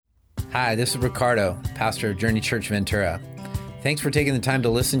Hi, this is Ricardo, pastor of Journey Church Ventura. Thanks for taking the time to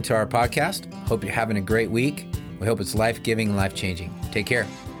listen to our podcast. Hope you're having a great week. We hope it's life-giving and life-changing. Take care.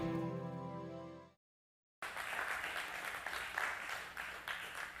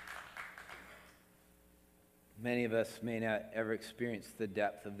 Many of us may not ever experience the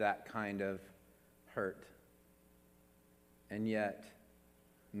depth of that kind of hurt. And yet,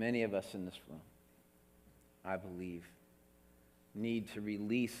 many of us in this room, I believe, need to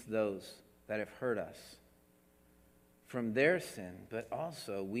release those that have hurt us from their sin, but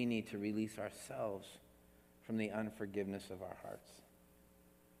also we need to release ourselves from the unforgiveness of our hearts.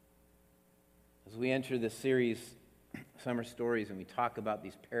 As we enter this series, Summer Stories, and we talk about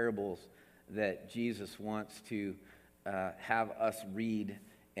these parables that Jesus wants to have us read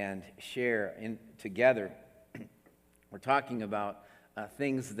and share together, we're talking about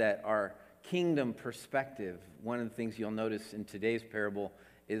things that are kingdom perspective. One of the things you'll notice in today's parable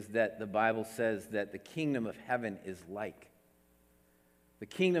is that the Bible says that the kingdom of heaven is like. The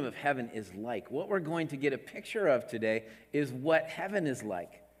kingdom of heaven is like. What we're going to get a picture of today is what heaven is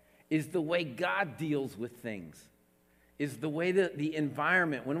like, is the way God deals with things, is the way that the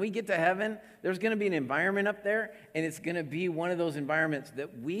environment. When we get to heaven, there's going to be an environment up there, and it's going to be one of those environments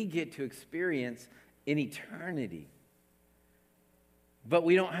that we get to experience in eternity. But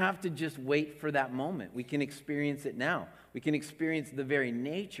we don't have to just wait for that moment. We can experience it now. We can experience the very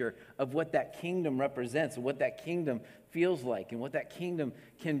nature of what that kingdom represents, and what that kingdom feels like, and what that kingdom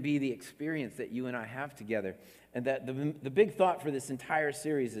can be the experience that you and I have together. And that the big thought for this entire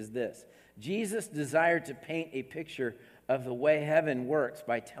series is this: Jesus desired to paint a picture of the way heaven works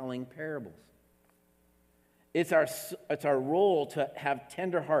by telling parables. It's our role to have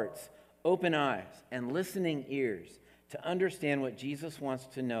tender hearts, open eyes, and listening ears to understand what Jesus wants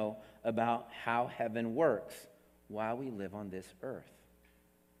to know about how heaven works while we live on this earth.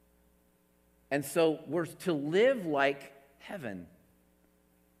 And so we're to live like heaven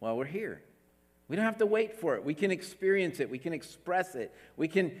while we're here. We don't have to wait for it. We can experience it. We can express it. We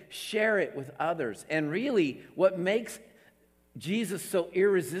can share it with others. And really, what makes Jesus so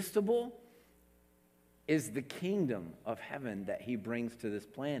irresistible is the kingdom of heaven that he brings to this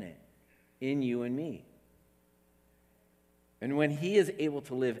planet in you and me. And when he is able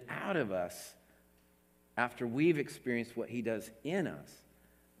to live out of us after we've experienced what he does in us,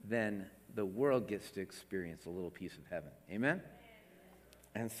 then the world gets to experience a little piece of heaven. Amen?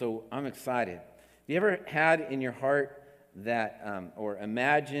 And so I'm excited. Have you ever had in your heart that, or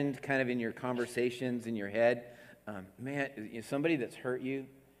imagined kind of in your conversations in your head, somebody that's hurt you,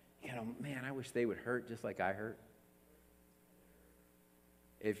 man, I wish they would hurt just like I hurt?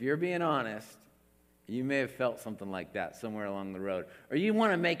 If you're being honest, you may have felt something like that somewhere along the road. Or you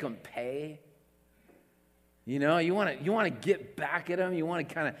want to make them pay. You want to get back at them. You want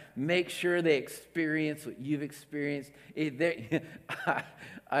to kind of make sure they experience what you've experienced. I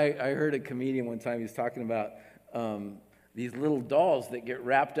heard a comedian one time, he was talking about these little dolls that get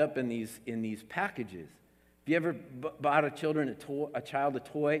wrapped up in these packages. Have you ever bought a child a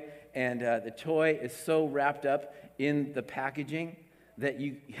toy, and the toy is so wrapped up in the packaging that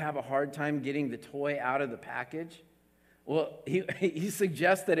you have a hard time getting the toy out of the package? Well, he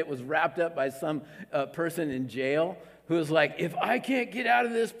suggests that it was wrapped up by some person in jail who was like, if I can't get out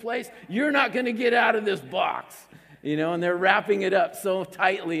of this place, you're not going to get out of this box. And they're wrapping it up so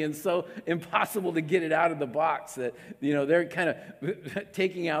tightly and so impossible to get it out of the box that, they're kind of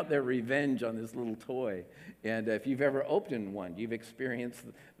taking out their revenge on this little toy. And if you've ever opened one, you've experienced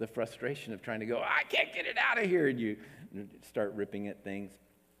the frustration of trying to go, I can't get it out of here, and you start ripping at things.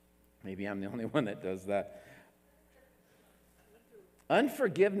 Maybe I'm the only one that does that.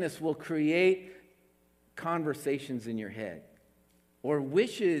 Unforgiveness will create conversations in your head or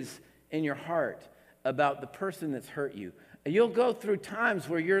wishes in your heart about the person that's hurt you. You'll go through times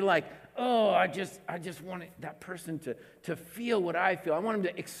where you're like, I just want that person to feel what I feel. I want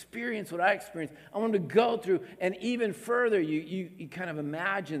them to experience what I experience. I want them to go through, and even further, you kind of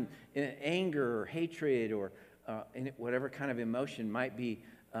imagine anger or hatred or whatever kind of emotion might be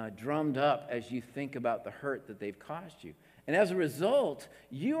drummed up as you think about the hurt that they've caused you. And as a result,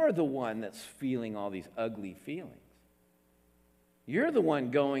 you're the one that's feeling all these ugly feelings. You're the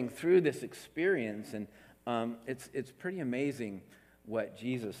one going through this experience, and it's pretty amazing what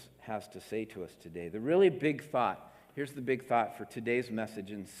Jesus has to say to us today. The really big thought, here's the big thought for today's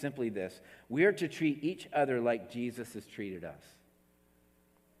message, and simply this: we are to treat each other like Jesus has treated us.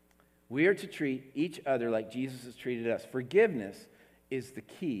 We are to treat each other like Jesus has treated us. Forgiveness is the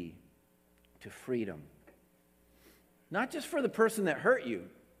key to freedom. Not just for the person that hurt you,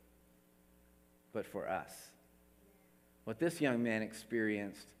 but for us. What this young man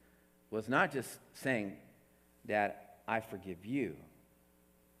experienced was not just saying, Dad, I forgive you,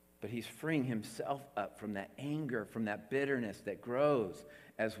 but he's freeing himself up from that anger, from that bitterness that grows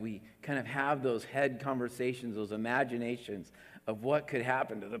as we kind of have those head conversations, those imaginations of what could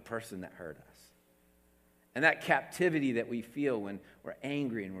happen to the person that hurt us. And that captivity that we feel when we're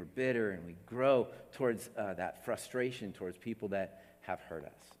angry and we're bitter and we grow towards that frustration towards people that have hurt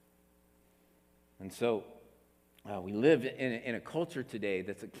us. And so we live in a culture today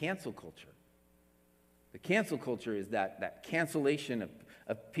that's a cancel culture. The cancel culture is that cancellation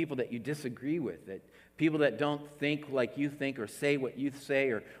of people that you disagree with, that people that don't think like you think or say what you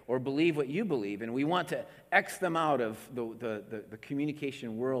say or believe what you believe. And we want to X them out of the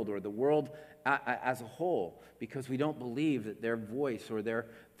communication world or the world as a whole because we don't believe that their voice or their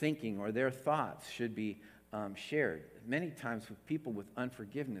thinking or their thoughts should be shared. Many times with people with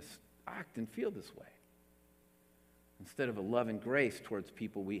unforgiveness act and feel this way. Instead of a love and grace towards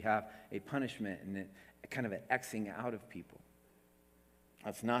people, we have a punishment and a kind of an Xing out of people.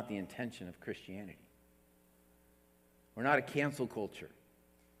 That's not the intention of Christianity. We're not a cancel culture.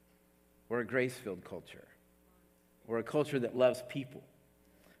 We're a grace-filled culture. We're a culture that loves people.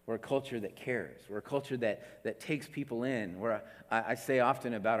 We're a culture that cares. We're a culture that takes people in. I say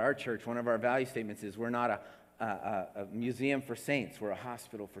often about our church, one of our value statements is we're not a museum for saints. We're a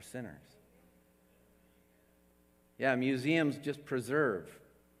hospital for sinners. Yeah, museums just preserve.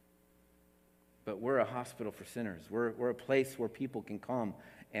 But we're a hospital for sinners. We're a place where people can come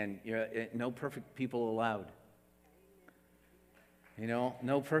and no perfect people allowed.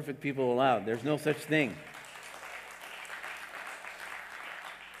 No perfect people allowed. There's no such thing.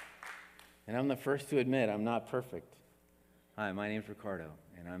 And I'm the first to admit I'm not perfect. Hi, my name's Ricardo,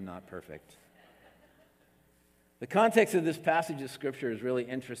 and I'm not perfect. The context of this passage of Scripture is really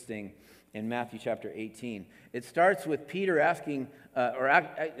interesting in Matthew chapter 18. It starts with Peter asking,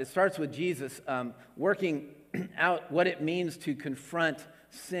 it starts with Jesus working out what it means to confront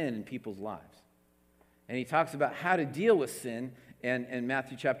sin in people's lives. And he talks about how to deal with sin in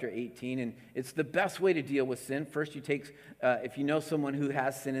Matthew chapter 18. And it's the best way to deal with sin. First, you take, if you know someone who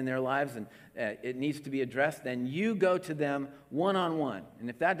has sin in their lives and it needs to be addressed, then you go to them one-on-one. And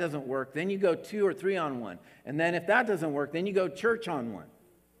if that doesn't work, then you go 2 or 3 on one. And then if that doesn't work, then you go church on one.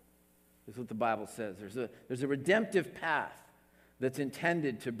 That's what the Bible says. There's a redemptive path that's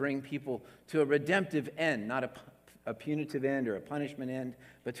intended to bring people to a redemptive end, not a punitive end or a punishment end,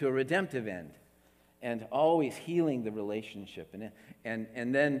 but to a redemptive end. And always healing the relationship.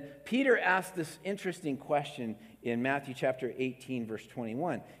 And then Peter asked this interesting question in Matthew chapter 18, verse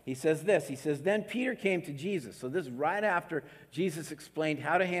 21. He says this, he says, then Peter came to Jesus. So this is right after Jesus explained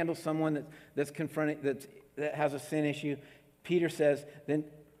how to handle someone that's confronting, that has a sin issue. Peter says, then,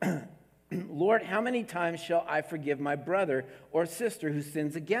 Lord, how many times shall I forgive my brother or sister who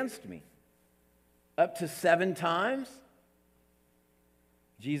sins against me? Up to 7 times?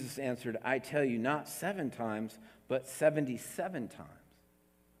 Jesus answered, I tell you, not 7 times, but 77 times.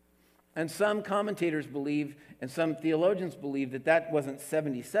 And some commentators believe, and some theologians believe that wasn't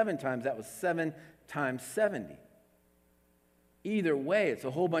 77 times, that was 7 times 70. Either way, it's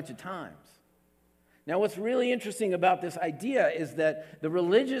a whole bunch of times. Now, what's really interesting about this idea is that the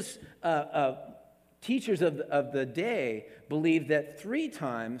religious teachers of the day believed that 3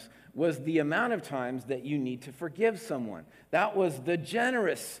 times was the amount of times that you need to forgive someone. That was the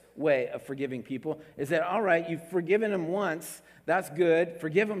generous way of forgiving people, is that, all right, you've forgiven them once, that's good.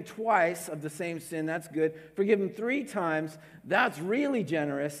 Forgive them twice of the same sin, that's good. Forgive them 3 times, that's really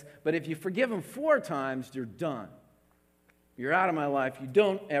generous. But if you forgive them 4 times, you're done. You're out of my life. You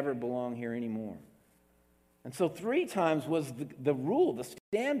don't ever belong here anymore. And so 3 times was the rule, the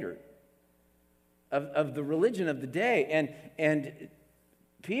standard of the religion of the day. And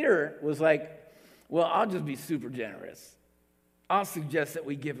Peter was like, well, I'll just be super generous. I'll suggest that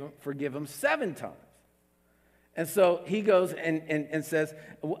we forgive him 7 times. And so he goes and says,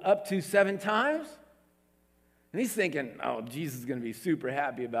 up to 7 times? And he's thinking, oh, Jesus is going to be super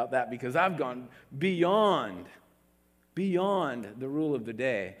happy about that because I've gone beyond the rule of the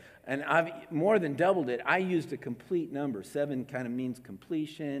day. And I've more than doubled it. I used a complete number. 7 kind of means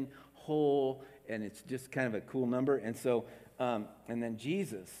completion, whole, and it's just kind of a cool number. And so, and then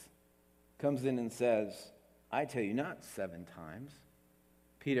Jesus comes in and says, I tell you, not 7 times.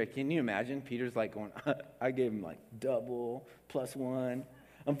 Peter, can you imagine? Peter's like going, I gave him like double, +1.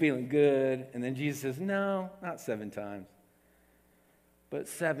 I'm feeling good. And then Jesus says, no, not 7 times, but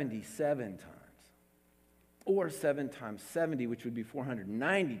 77 times. Or 7 times 70, which would be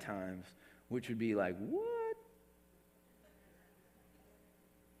 490 times, which would be like, what?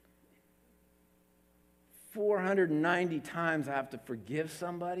 490 times I have to forgive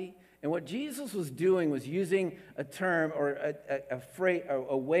somebody. And what Jesus was doing was using a term or a phrase,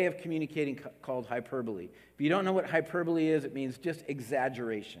 a way of communicating called hyperbole. If you don't know what hyperbole is, it means just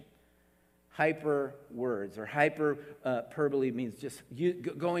exaggeration. Hyper words or hyperbole means just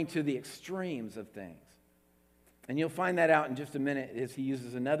going to the extremes of things. And you'll find that out in just a minute as he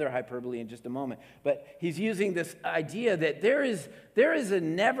uses another hyperbole in just a moment. But he's using this idea that there is a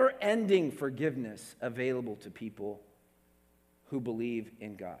never-ending forgiveness available to people who believe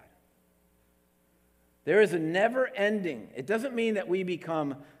in God. There is a never-ending. It doesn't mean that we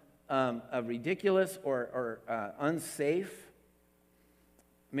become ridiculous or unsafe.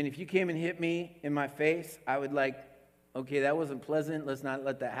 I mean, if you came and hit me in my face, I would okay, that wasn't pleasant. Let's not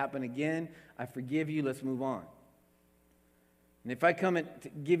let that happen again. I forgive you. Let's move on. And if I come in to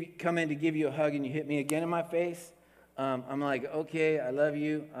give you a hug and you hit me again in my face, I'm like, okay, I love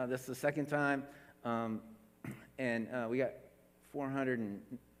you. That's the second time. And we got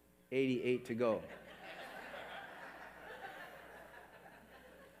 488 to go.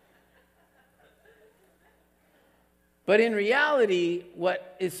 But in reality,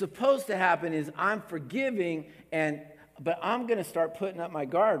 what is supposed to happen is I'm forgiving, but I'm going to start putting up my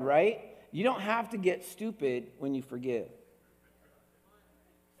guard, right? You don't have to get stupid when you forgive.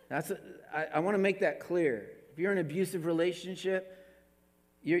 I want to make that clear. If you're in an abusive relationship,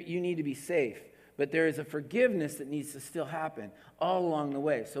 you need to be safe. But there is a forgiveness that needs to still happen all along the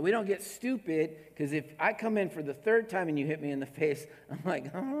way. So we don't get stupid, because if I come in for the third time and you hit me in the face, I'm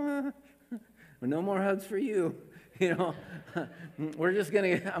like, no more hugs for you. You know,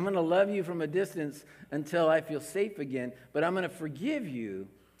 I'm going to love you from a distance until I feel safe again, but I'm going to forgive you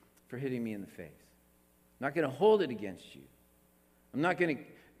for hitting me in the face. I'm not going to hold it against you. I'm not going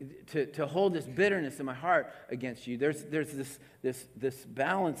to hold this bitterness in my heart against you. There's this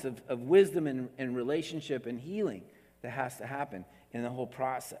balance of wisdom and relationship and healing that has to happen in the whole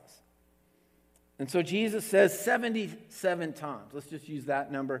process. And so Jesus says 77 times. Let's just use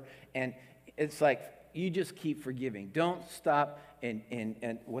that number. And it's like, you just keep forgiving. Don't stop.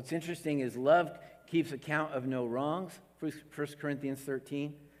 And what's interesting is love keeps account of no wrongs, 1 Corinthians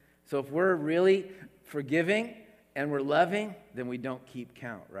 13. So if we're really forgiving and we're loving, then we don't keep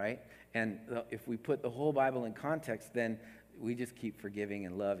count, right? And if we put the whole Bible in context, then we just keep forgiving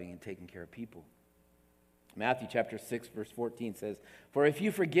and loving and taking care of people. Matthew chapter 6, verse 14 says, "For if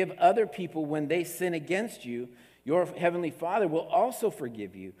you forgive other people when they sin against you, your heavenly Father will also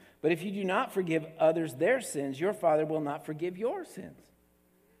forgive you. But if you do not forgive others their sins, your Father will not forgive your sins."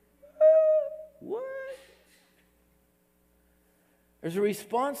 What? There's a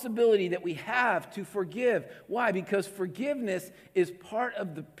responsibility that we have to forgive. Why? Because forgiveness is part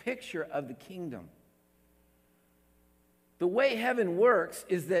of the picture of the kingdom. The way heaven works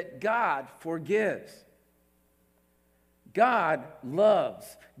is that God forgives. God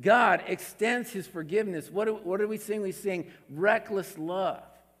loves. God extends his forgiveness. What do we sing? We sing reckless love.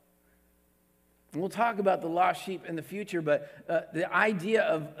 And we'll talk about the lost sheep in the future, but the idea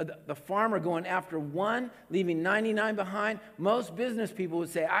of the farmer going after one, leaving 99 behind, most business people would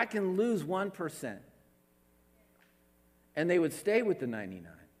say, I can lose 1%. And they would stay with the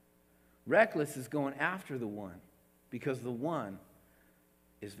 99. Reckless is going after the one because the one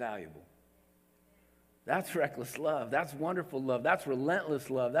is valuable. That's reckless love. That's wonderful love. That's relentless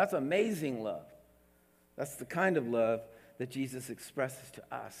love. That's amazing love. That's the kind of love that Jesus expresses to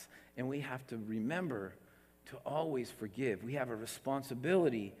us. And we have to remember to always forgive. We have a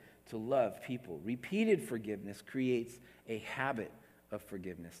responsibility to love people. Repeated forgiveness creates a habit of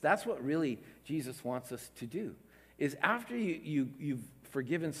forgiveness. That's what really Jesus wants us to do. Is after you've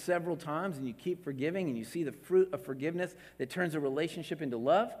forgiven several times and you keep forgiving and you see the fruit of forgiveness that turns a relationship into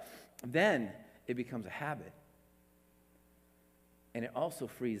love, then it becomes a habit. And it also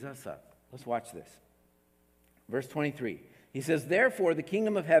frees us up. Let's watch this. Verse 23. He says, "Therefore the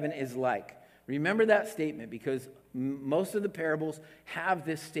kingdom of heaven is like." Remember that statement, because most of the parables have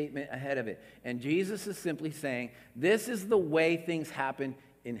this statement ahead of it. And Jesus is simply saying, this is the way things happen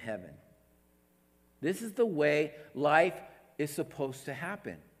in heaven. This is the way life is supposed to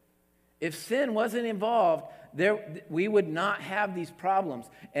happen. If sin wasn't involved, we would not have these problems.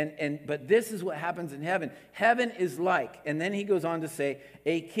 But this is what happens in heaven. Heaven is like, and then he goes on to say,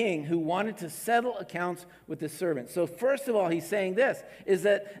 a king who wanted to settle accounts with his servants. So first of all, he's saying this, is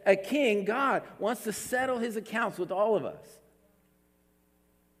that a king, God, wants to settle his accounts with all of us.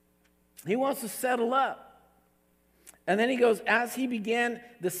 He wants to settle up. And then he goes, as he began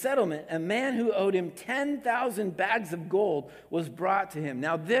the settlement, a man who owed him 10,000 bags of gold was brought to him.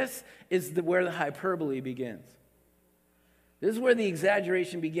 Now this is where the hyperbole begins. This is where the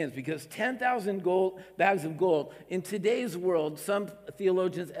exaggeration begins, because 10,000 bags of gold, in today's world, some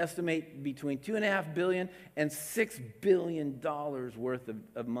theologians estimate between $2.5 billion and $6 billion worth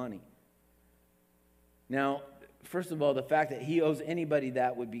of money. Now, first of all, the fact that he owes anybody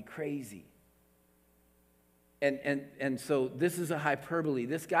that would be crazy. And so this is a hyperbole.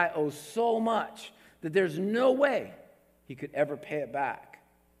 This guy owes so much that there's no way he could ever pay it back.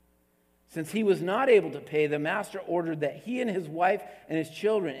 Since he was not able to pay, the master ordered that he and his wife and his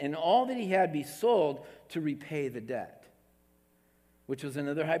children and all that he had be sold to repay the debt. Which was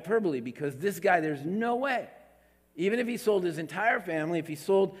another hyperbole, because this guy, there's no way, even if he sold his entire family, if he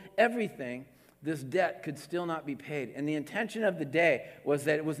sold everything, this debt could still not be paid. And the intention of the day was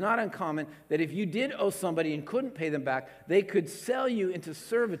that it was not uncommon that if you did owe somebody and couldn't pay them back, they could sell you into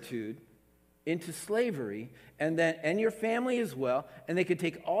servitude, into slavery, and your family as well, and they could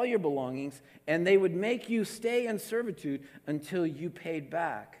take all your belongings, and they would make you stay in servitude until you paid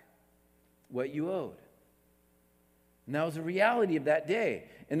back what you owed. And that was the reality of that day.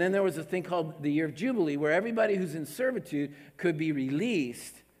 And then there was a thing called the Year of Jubilee, where everybody who's in servitude could be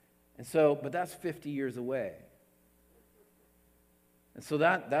released. And so, but that's 50 years away. And so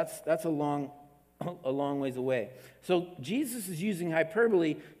that's a long ways away. So Jesus is using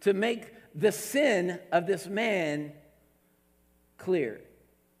hyperbole to make the sin of this man clear.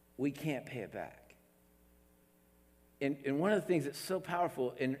 We can't pay it back. And one of the things that's so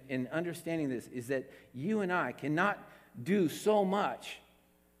powerful in understanding this is that you and I cannot do so much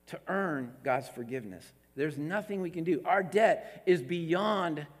to earn God's forgiveness. There's nothing we can do. Our debt is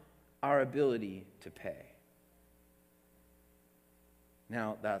beyond our ability to pay.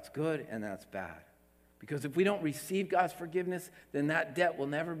 Now, that's good and that's bad. Because if we don't receive God's forgiveness, then that debt will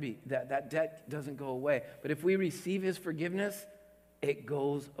never be, that debt doesn't go away. But if we receive his forgiveness, it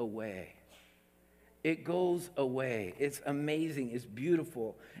goes away. It goes away. It's amazing. It's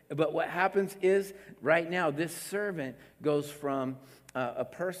beautiful. But what happens is, right now, this servant goes from a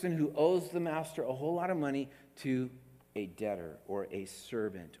person who owes the master a whole lot of money to a debtor or a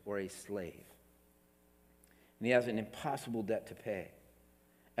servant or a slave. And he has an impossible debt to pay.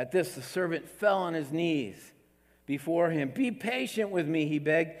 At this, the servant fell on his knees before him. "Be patient with me," he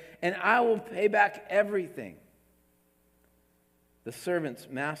begged, "and I will pay back everything." The servant's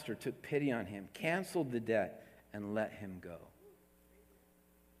master took pity on him, canceled the debt, and let him go.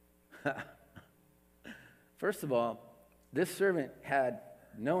 First of all, this servant had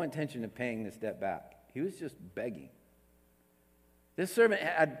no intention of paying this debt back. He was just begging. This servant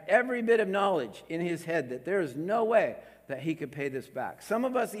had every bit of knowledge in his head that there is no way that he could pay this back. Some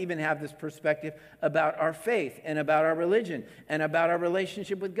of us even have this perspective about our faith and about our religion and about our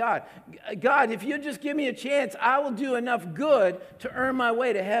relationship with God. God, if you just give me a chance, I will do enough good to earn my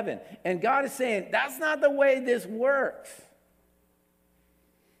way to heaven. And God is saying, that's not the way this works.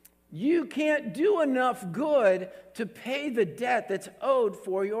 You can't do enough good to pay the debt that's owed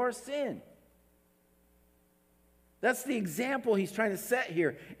for your sin. That's the example he's trying to set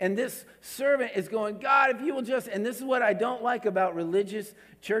here. And this servant is going, God, if you will just, and this is what I don't like about religious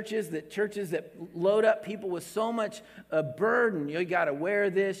churches that load up people with so much burden. You got to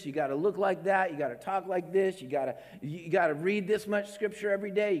wear this, you got to look like that, you got to talk like this, you got to read this much scripture every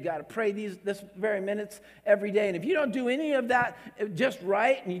day, you got to pray this very minutes every day. And if you don't do any of that just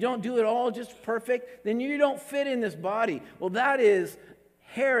right, and you don't do it all just perfect, then you don't fit in this body. Well, that is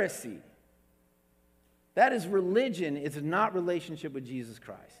heresy. That is religion. It's not relationship with Jesus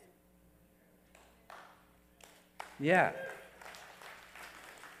Christ. Yeah.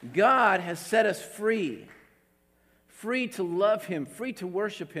 God has set us free. Free to love him, free to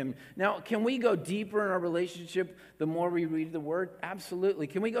worship him. Now, can we go deeper in our relationship the more we read the word? Absolutely.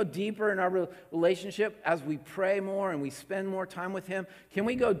 Can we go deeper in our relationship as we pray more and we spend more time with him? Can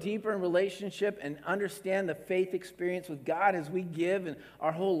we go deeper in relationship and understand the faith experience with God as we give and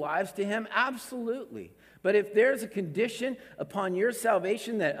our whole lives to him? Absolutely. But if there's a condition upon your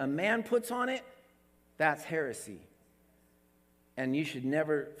salvation that a man puts on it, that's heresy. And you should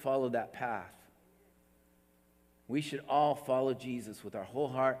never follow that path. We should all follow Jesus with our whole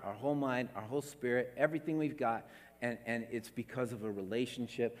heart, our whole mind, our whole spirit, everything we've got. And it's because of a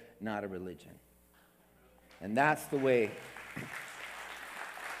relationship, not a religion. And that's the way,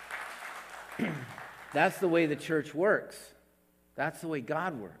 that's the way the church works. That's the way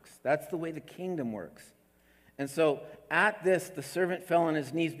God works. That's the way the kingdom works. And so at this, the servant fell on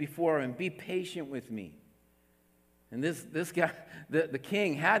his knees before him. Be patient with me. And this guy, the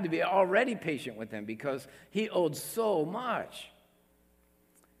king, had to be already patient with him because he owed so much.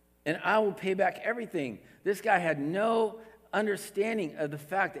 And I will pay back everything. This guy had no understanding of the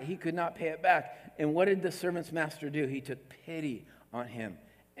fact that he could not pay it back. And what did the servant's master do? He took pity on him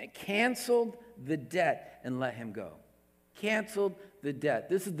and canceled the debt and let him go. Canceled the debt.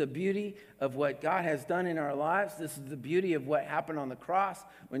 This is the beauty of what God has done in our lives. This is the beauty of what happened on the cross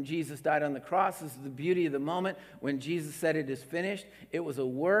when Jesus died on the cross. This is the beauty of the moment when Jesus said it is finished. It was a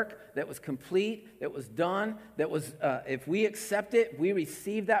work that was complete, that was done, that was, if we accept it, we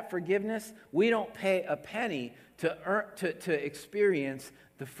receive that forgiveness. We don't pay a penny to experience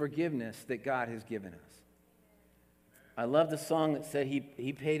the forgiveness that God has given us. I love the song that said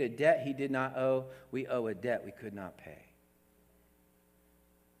he paid a debt he did not owe. We owe a debt we could not pay.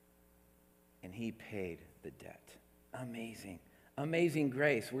 And he paid the debt. Amazing. Amazing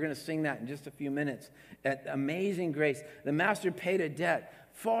grace. We're going to sing that in just a few minutes. At amazing grace. The master paid a debt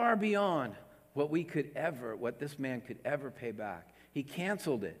far beyond what this man could ever pay back. He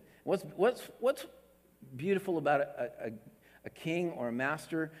canceled it. What's beautiful about a king or a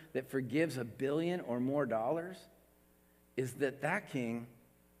master that forgives $1 billion or more is that king,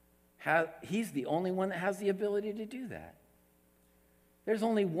 he's the only one that has the ability to do that. There's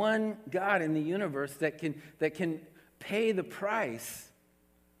only one God in the universe that can pay the price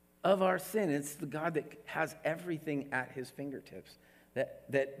of our sin. It's the God that has everything at his fingertips,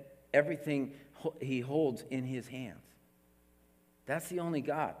 that everything he holds in his hands. That's the only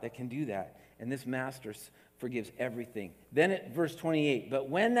God that can do that. And this master forgives everything. Then at verse 28, but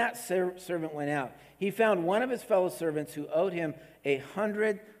when that servant went out, he found one of his fellow servants who owed him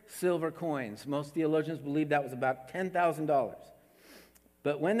 100 silver coins. Most theologians believe that was about $10,000.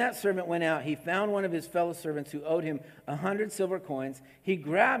 But when that servant went out, he found one of his fellow servants who owed him 100 silver coins. He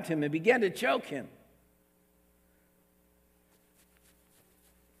grabbed him and began to choke him.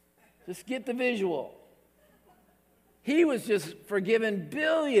 Just get the visual. He was just forgiven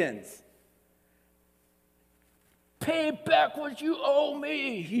billions. Pay back what you owe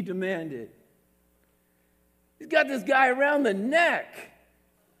me, he demanded. He's got this guy around the neck.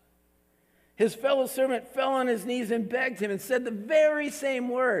 His fellow servant fell on his knees and begged him and said the very same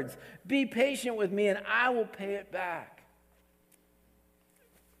words, "Be patient with me and I will pay it back."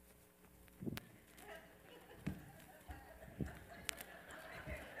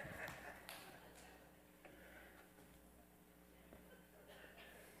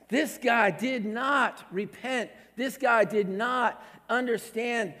 This guy did not repent. This guy did not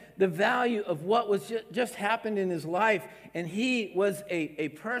understand the value of what was just happened in his life. And he was a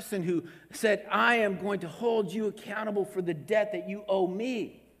person who said, I am going to hold you accountable for the debt that you owe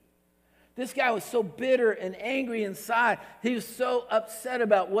me. This guy was so bitter and angry inside. He was so upset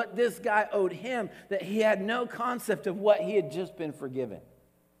about what this guy owed him that he had no concept of what he had just been forgiven.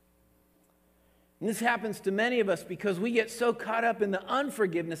 And this happens to many of us because we get so caught up in the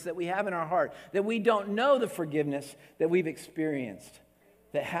unforgiveness that we have in our heart that we don't know the forgiveness that we've experienced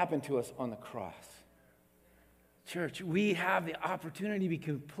that happened to us on the cross. Church, we have the opportunity to be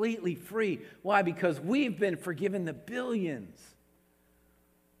completely free. Why? Because we've been forgiven the billions.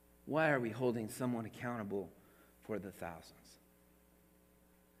 Why are we holding someone accountable for the thousands?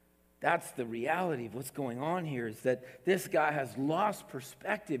 That's the reality of what's going on here, is that this guy has lost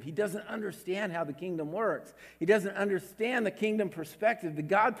perspective. He doesn't understand how the kingdom works. He doesn't understand the kingdom perspective, the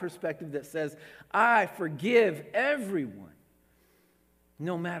God perspective that says, I forgive everyone,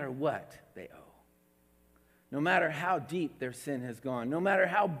 no matter what they owe, no matter how deep their sin has gone, no matter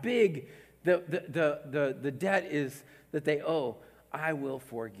how big the debt is that they owe, I will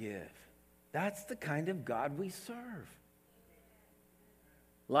forgive. That's the kind of God we serve.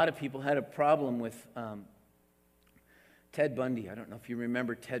 A lot of people had a problem with Ted Bundy. I don't know if you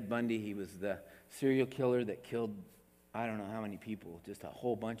remember Ted Bundy. He was the serial killer that killed, I don't know how many people, just a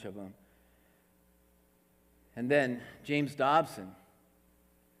whole bunch of them. And then James Dobson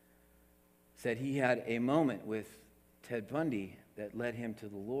said he had a moment with Ted Bundy that led him to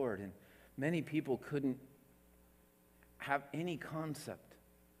the Lord. And many people couldn't have any concept.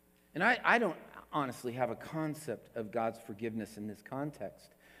 And I don't honestly have a concept of God's forgiveness in this context.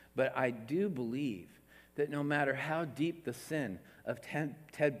 But I do believe that no matter how deep the sin of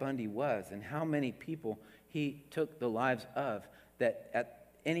Ted Bundy was and how many people he took the lives of, that at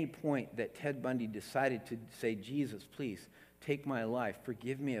any point that Ted Bundy decided to say, Jesus, please take my life,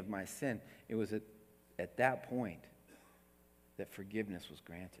 forgive me of my sin, it was at that point that forgiveness was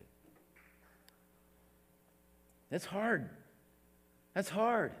granted. That's hard. That's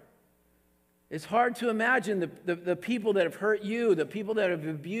hard. It's hard to imagine the people that have hurt you, the people that have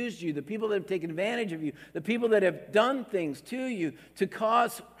abused you, the people that have taken advantage of you, the people that have done things to you to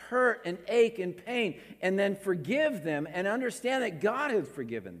cause hurt and ache and pain, and then forgive them and understand that God has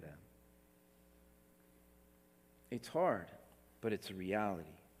forgiven them. It's hard. but it's a reality.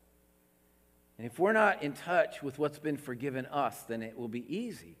 And if we're not in touch with what's been forgiven us, then it will be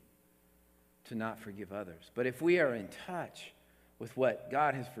easy to not forgive others. But if we are in touch with what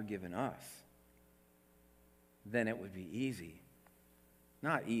God has forgiven us, then it would be easy.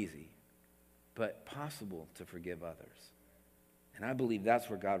 Not easy, but possible to forgive others. And I believe that's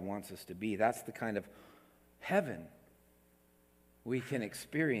where God wants us to be. That's the kind of heaven we can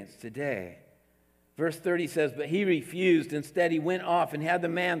experience today. Verse 30 says, but he refused. Instead, he went off and had the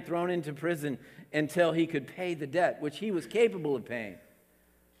man thrown into prison until he could pay the debt, which he was capable of paying.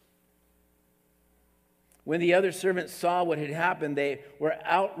 When the other servants saw what had happened, they were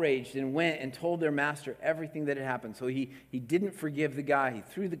outraged and went and told their master everything that had happened. So he didn't forgive the guy. He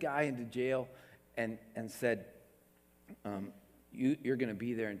threw the guy into jail and said, you're going to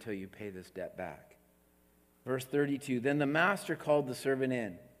be there until you pay this debt back. Verse 32, then the master called the servant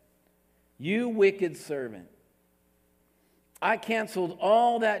in. You wicked servant, I canceled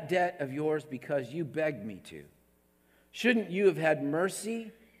all that debt of yours because you begged me to. Shouldn't you have had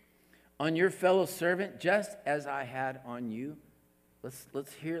mercy on your fellow servant just as I had on you? Let's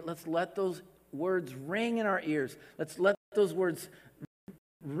let those words ring in our ears. Let's let those words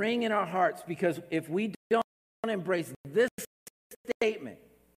ring in our hearts, because if we don't embrace this statement,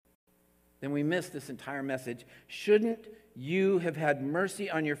 then we miss this entire message. Shouldn't you have had mercy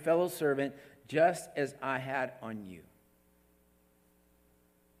on your fellow servant just as I had on you?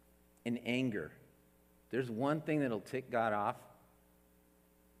 In anger, there's one thing that'll tick God off.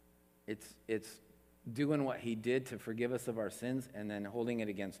 It's doing what he did to forgive us of our sins and then holding it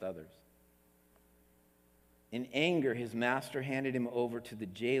against others. In anger, his master handed him over to the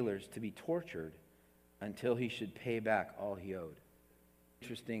jailers to be tortured until he should pay back all he owed.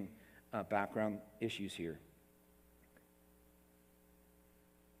 Interesting background issues here.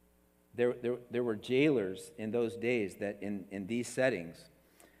 There were jailers in those days that in these settings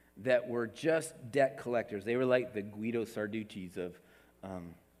that were just debt collectors. They were like the Guido Sarducci's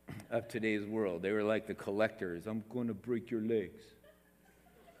of today's world. They were like the collectors. I'm going to break your legs.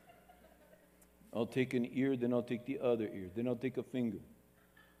 I'll take an ear, then I'll take the other ear, then I'll take a finger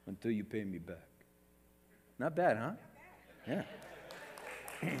until you pay me back. Not bad, huh? Yeah.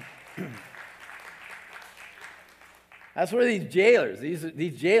 That's where these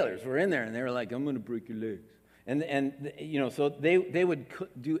jailers were in there, and they were like, I'm going to break your legs. And you know, so they would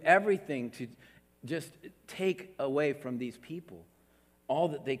do everything to just take away from these people all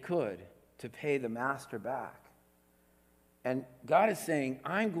that they could to pay the master back. And God is saying,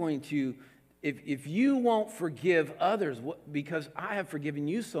 I'm going to, if you won't forgive others because I have forgiven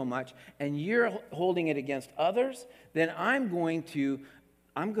you so much and you're holding it against others, then I'm going to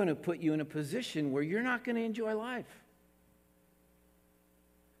put you in a position where you're not going to enjoy life.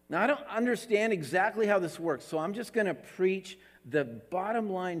 Now, I don't understand exactly how this works, so I'm just going to preach the bottom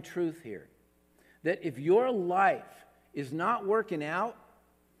line truth here. That if your life is not working out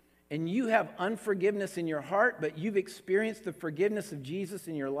and you have unforgiveness in your heart, but you've experienced the forgiveness of Jesus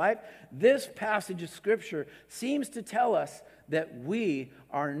in your life, this passage of Scripture seems to tell us that we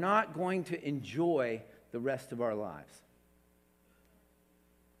are not going to enjoy the rest of our lives.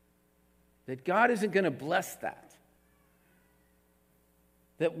 That God isn't going to bless that.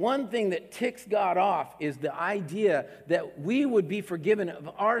 That one thing that ticks God off is the idea that we would be forgiven of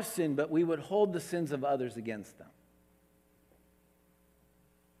our sin, but we would hold the sins of others against them.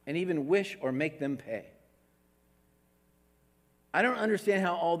 And even wish or make them pay. I don't understand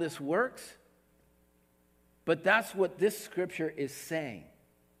how all this works, but that's what this scripture is saying.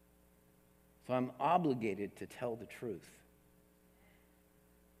 So I'm obligated to tell the truth.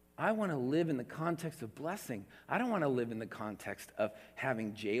 I want to live in the context of blessing. I don't want to live in the context of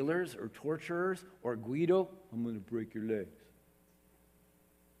having jailers or torturers or Guido, I'm going to break your legs.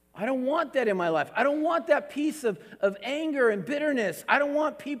 I don't want that in my life. I don't want that piece of anger and bitterness. I don't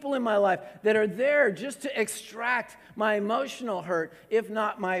want people in my life that are there just to extract my emotional hurt, if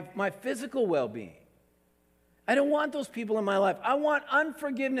not my physical well-being. I don't want those people in my life. I want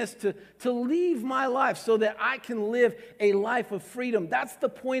unforgiveness to leave my life so that I can live a life of freedom. That's the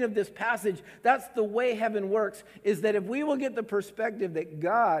point of this passage. That's the way heaven works, is that if we will get the perspective that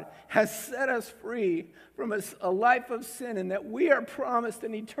God has set us free from a life of sin and that we are promised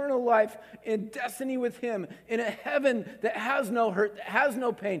an eternal life in destiny with Him, in a heaven that has no hurt, that has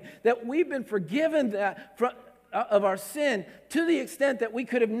no pain, that we've been forgiven of our sin to the extent that we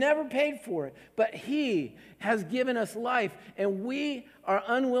could have never paid for it. But He has given us life, and we are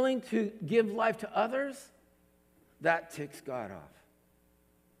unwilling to give life to others. That ticks God off.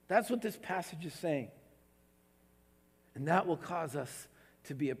 That's what this passage is saying. And that will cause us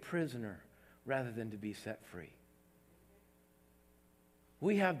to be a prisoner rather than to be set free.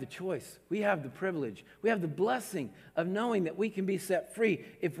 We have the choice. We have the privilege. We have the blessing of knowing that we can be set free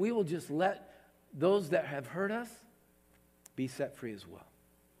if we will just let those that have hurt us be set free as well.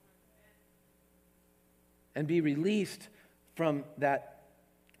 And be released from that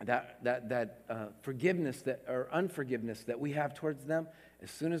forgiveness or unforgiveness that we have towards them. As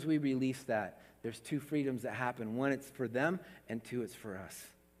soon as we release that, there's two freedoms that happen. One, it's for them, and two, it's for us.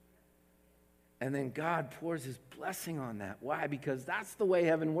 And then God pours his blessing on that. Why? Because that's the way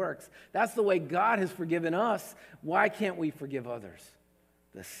heaven works. That's the way God has forgiven us. Why can't we forgive others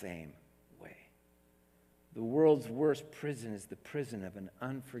the same way? The world's worst prison is the prison of an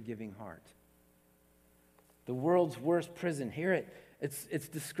unforgiving heart. The world's worst prison. Hear it. It's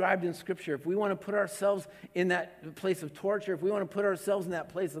described in Scripture. If we want to put ourselves in that place of torture, if we want to put ourselves in that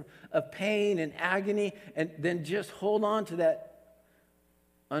place of pain and agony, and then just hold on to that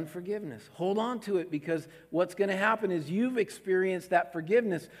unforgiveness. Hold on to it, because what's going to happen is you've experienced that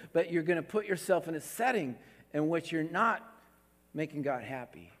forgiveness, but you're going to put yourself in a setting in which you're not making God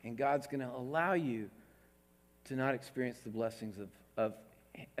happy. And God's going to allow you to not experience the blessings of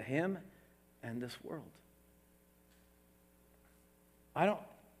him and this world.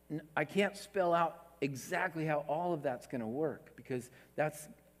 I can't spell out exactly how all of that's going to work, because that's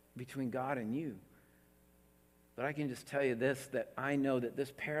between God and you. But I can just tell you this, that I know that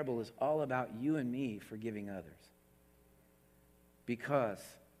this parable is all about you and me forgiving others, because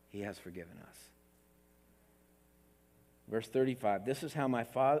he has forgiven us. Verse 35, this is how my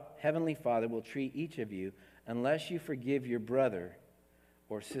heavenly Father will treat each of you unless you forgive your brother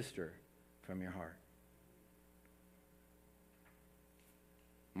or sister from your heart.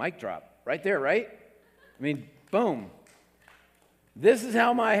 Mic drop. Right there, right? I mean, boom. This is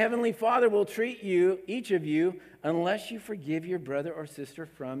how my heavenly Father will treat you, each of you, unless you forgive your brother or sister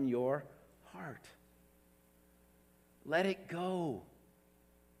from your heart. Let it go.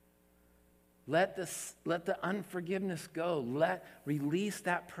 Let the unforgiveness go. Release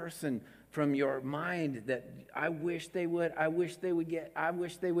that person from your mind that I wish they would get, I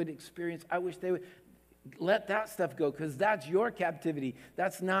wish they would experience, I wish they would. Let that stuff go, because that's your captivity.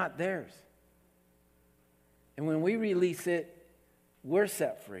 That's not theirs. And when we release it, we're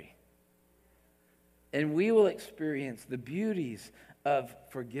set free. And we will experience the beauties of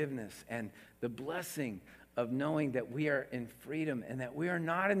forgiveness and the blessing of knowing that we are in freedom and that we are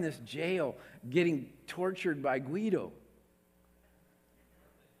not in this jail getting tortured by Guido.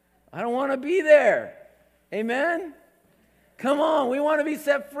 I don't want to be there. Amen? Come on, we want to be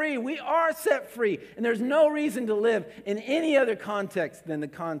set free. We are set free. And there's no reason to live in any other context than the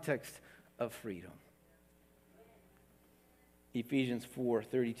context of freedom. Ephesians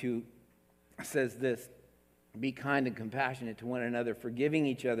 4:32 says this, be kind and compassionate to one another, forgiving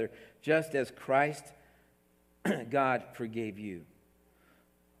each other, just as Christ, God, forgave you.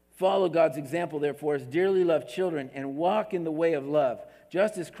 Follow God's example, therefore, as dearly loved children, and walk in the way of love,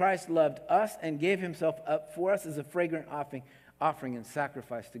 just as Christ loved us and gave himself up for us as a fragrant offering and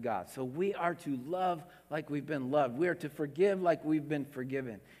sacrifice to God. So we are to love like we've been loved. We are to forgive like we've been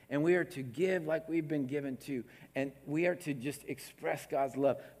forgiven. And we are to give like we've been given to. And we are to just express God's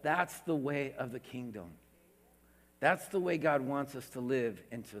love. That's the way of the kingdom. That's the way God wants us to live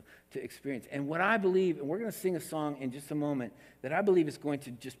and to experience. And what I believe, and we're going to sing a song in just a moment, that I believe is going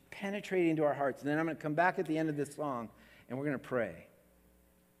to just penetrate into our hearts. And then I'm going to come back at the end of this song, and we're going to pray.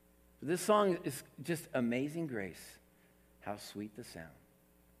 This song is just Amazing Grace. How sweet the sound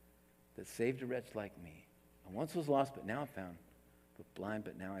that saved a wretch like me. I once was lost, but now I'm found. But blind,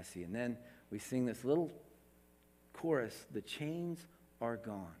 but now I see. And then we sing this little chorus, the chains are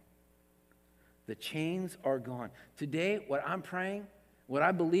gone. The chains are gone. Today, what I'm praying, what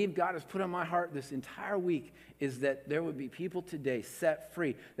I believe God has put on my heart this entire week is that there would be people today set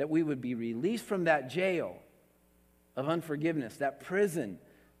free, that we would be released from that jail of unforgiveness, that prison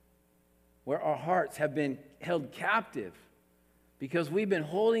where our hearts have been held captive because we've been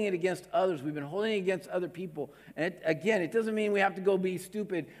holding it against others. We've been holding it against other people. And it doesn't mean we have to go be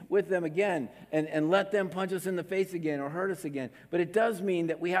stupid with them again and let them punch us in the face again or hurt us again. But it does mean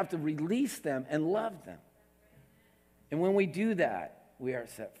that we have to release them and love them. And when we do that, we are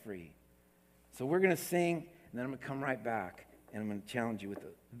set free. So we're going to sing, and then I'm going to come right back, and I'm going to challenge you at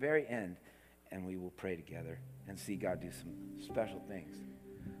the very end, and we will pray together and see God do some special things.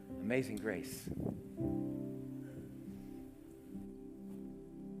 Amazing Grace.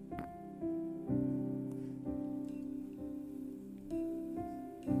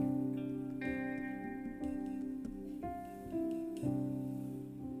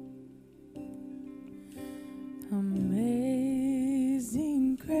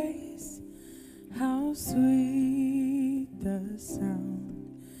 Amazing grace, how sweet the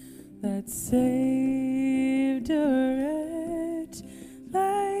sound that saved a wretch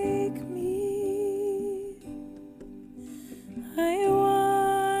like me. I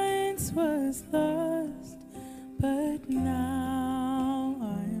once was lost, but now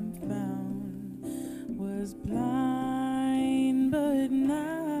I am found. Was blind, but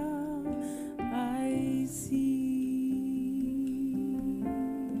now I see.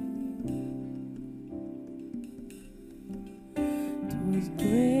 'Twas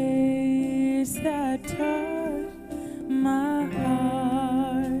grace that taught my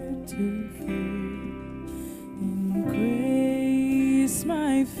heart to fear. In grace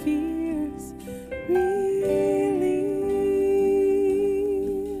my fears relieved.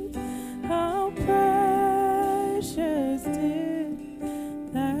 How precious did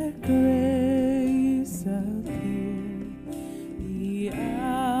that grace appear the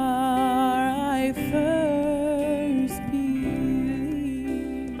hour I first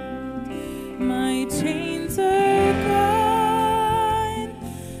believed. My chains are gone,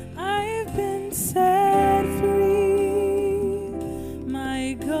 I've been set free.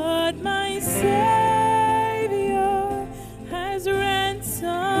 My God, my Savior has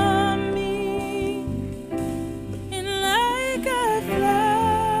ransomed me. And like a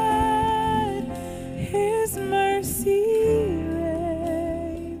flood, His mercy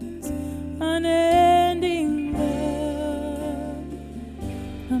reigns, unending love,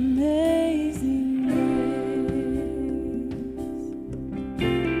 amazing grace.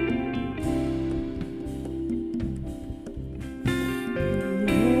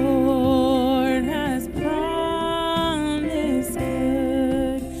 The Lord has promised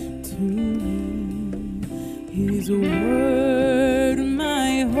good to me. His word,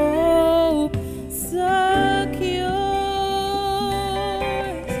 my hope secures.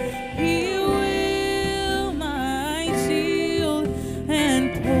 He will my shield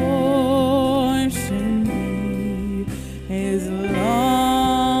and portion be as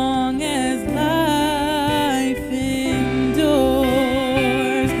long as life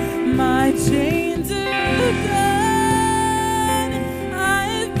endures. My chains are gone,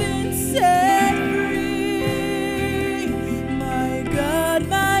 I've been set free. My God,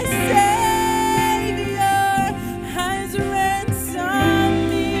 my Savior has ransomed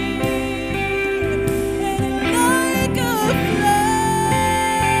me. And like a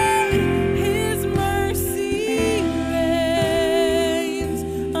flood, His mercy reigns,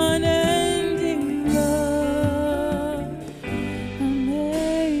 unending love,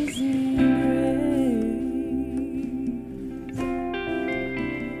 amazing grace.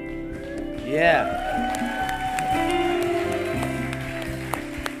 Yeah.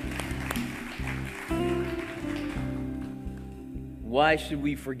 Why should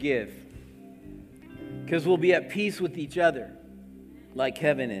we forgive? Because we'll be at peace with each other like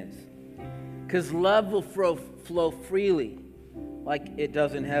heaven is. Because love will flow freely like it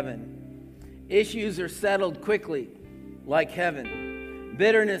does in heaven. Issues are settled quickly like heaven.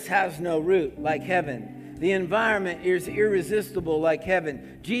 Bitterness has no root like heaven. The environment is irresistible like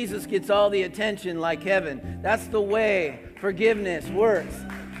heaven. Jesus gets all the attention like heaven. That's the way forgiveness works.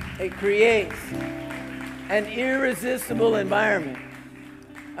 It creates an irresistible environment.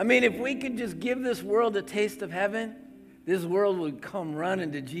 I mean, if we could just give this world a taste of heaven, this world would come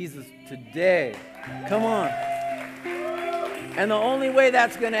running to Jesus today. Come on. And the only way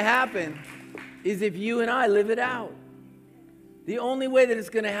that's going to happen is if you and I live it out. The only way that it's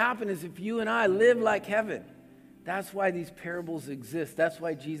going to happen is if you and I live like heaven. That's why these parables exist. That's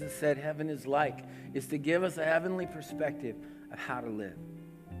why Jesus said heaven is like, is to give us a heavenly perspective of how to live.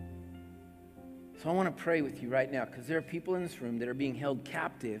 So I want to pray with you right now, because there are people in this room that are being held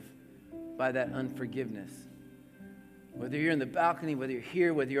captive by that unforgiveness. Whether you're in the balcony, whether you're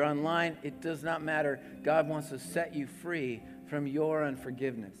here, whether you're online, it does not matter. God wants to set you free from your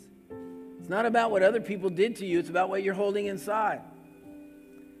unforgiveness. It's not about what other people did to you. It's about what you're holding inside.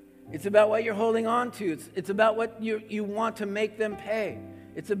 It's about what you're holding on to. It's about what you want to make them pay.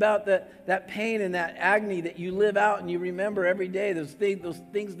 It's about that pain and that agony that you live out and you remember every day. Those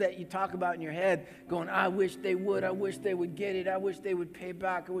things that you talk about in your head going, I wish they would. I wish they would get it. I wish they would pay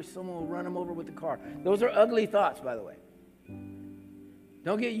back. I wish someone would run them over with the car. Those are ugly thoughts, by the way.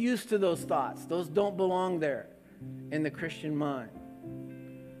 Don't get used to those thoughts. Those don't belong there in the Christian mind.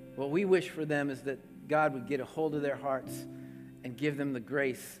 What we wish for them is that God would get a hold of their hearts and give them the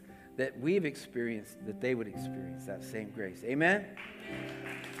grace that we've experienced, that they would experience that same grace. Amen?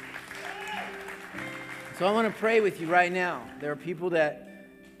 So I want to pray with you right now. There are people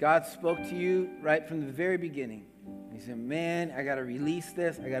that God spoke to you right from the very beginning. He said, man, I got to release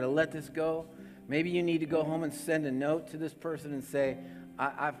this. I got to let this go. Maybe you need to go home and send a note to this person and say,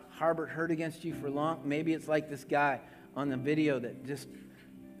 I've harbored hurt against you for long. Maybe it's like this guy on the video that just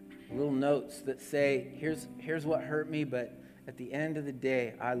little notes that say, here's what hurt me, but at the end of the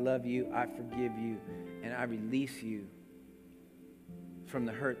day, I love you, I forgive you, and I release you from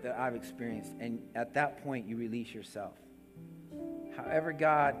the hurt that I've experienced. And at that point, you release yourself. However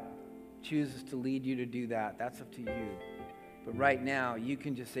God chooses to lead you to do that, that's up to you. But right now, you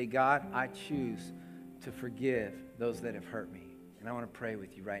can just say, God, I choose to forgive those that have hurt me. And I want to pray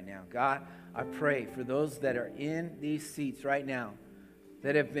with you right now. God, I pray for those that are in these seats right now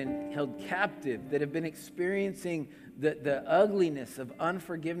that have been held captive, that have been experiencing the ugliness of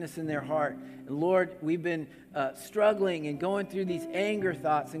unforgiveness in their heart. And Lord, we've been struggling and going through these anger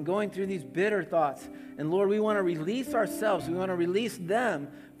thoughts and going through these bitter thoughts. And Lord, we want to release ourselves. We want to release them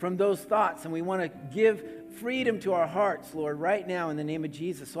from those thoughts. And we want to give freedom to our hearts, Lord, right now in the name of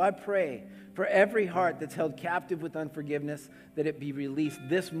Jesus. So I pray for every heart that's held captive with unforgiveness, that it be released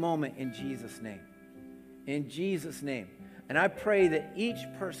this moment in Jesus' name. In Jesus' name. And I pray that each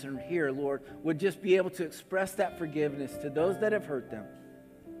person here, Lord, would just be able to express that forgiveness to those that have hurt them.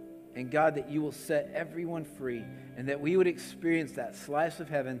 And God, that you will set everyone free, and that we would experience that slice of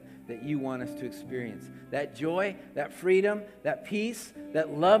heaven that you want us to experience. That joy, that freedom, that peace,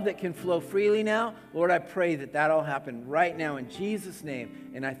 that love that can flow freely now. Lord, I pray that that all happen right now in Jesus'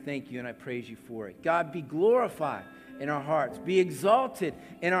 name. And I thank you and I praise you for it. God, be glorified in our hearts. Be exalted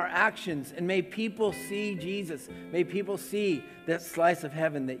in our actions. And may people see Jesus. May people see that slice of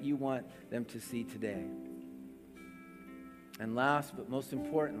heaven that you want them to see today. And last but most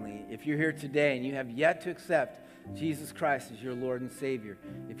importantly, if you're here today and you have yet to accept Jesus Christ as your Lord and Savior,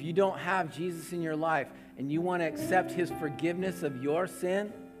 if you don't have Jesus in your life and you want to accept his forgiveness of your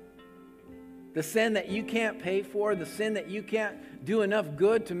sin, the sin that you can't pay for, the sin that you can't do enough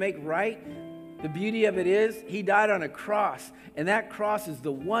good to make right, the beauty of it is he died on a cross, and that cross is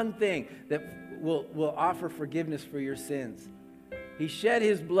the one thing that will offer forgiveness for your sins. He shed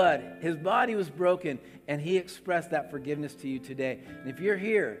his blood, his body was broken, and he expressed that forgiveness to you today. And if you're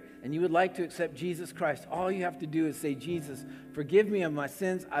here and you would like to accept Jesus Christ, all you have to do is say, Jesus, forgive me of my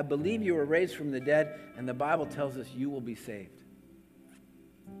sins. I believe you were raised from the dead, and the Bible tells us you will be saved.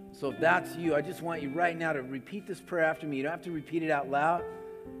 So if that's you, I just want you right now to repeat this prayer after me. You don't have to repeat it out loud.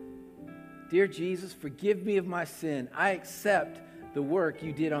 Dear Jesus, forgive me of my sin. I accept the work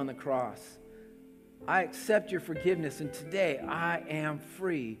you did on the cross. I accept your forgiveness, and today I am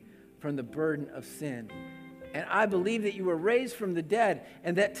free from the burden of sin. And I believe that you were raised from the dead,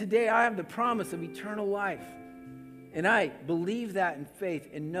 and that today I have the promise of eternal life. And I believe that in faith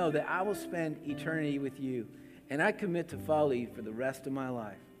and know that I will spend eternity with you. And I commit to follow you for the rest of my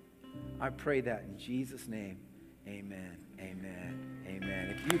life. I pray that in Jesus' name. Amen. Amen.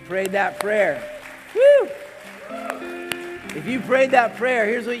 Amen. If you prayed that prayer, if you prayed that prayer,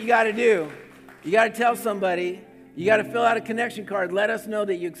 here's what you got to do. You got to tell somebody. You got to fill out a connection card. Let us know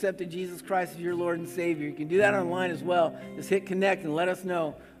that you accepted Jesus Christ as your Lord and Savior. You can do that online as well. Just hit connect and let us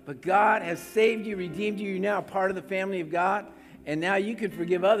know. But God has saved you, redeemed you. You're now a part of the family of God. And now you can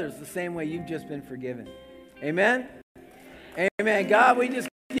forgive others the same way you've just been forgiven. Amen? Amen. God, we just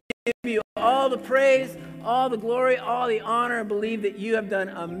give you all the praise, all the glory, all the honor, and believe that you have done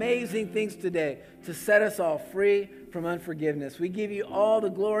amazing things today to set us all free from unforgiveness. We give you all the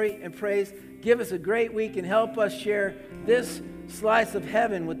glory and praise. Give us a great week and help us share this slice of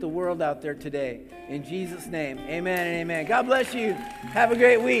heaven with the world out there today. In Jesus' name, amen and amen. God bless you. Have a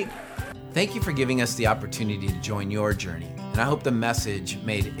great week. Thank you for giving us the opportunity to join your journey. And I hope the message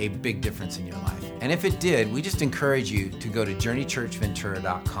made a big difference in your life. And if it did, we just encourage you to go to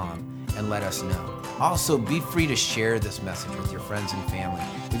journeychurchventura.com and let us know. Also, be free to share this message with your friends and family.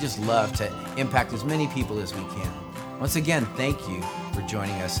 We just love to impact as many people as we can. Once again, thank you for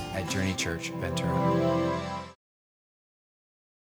joining us at Journey Church Ventura.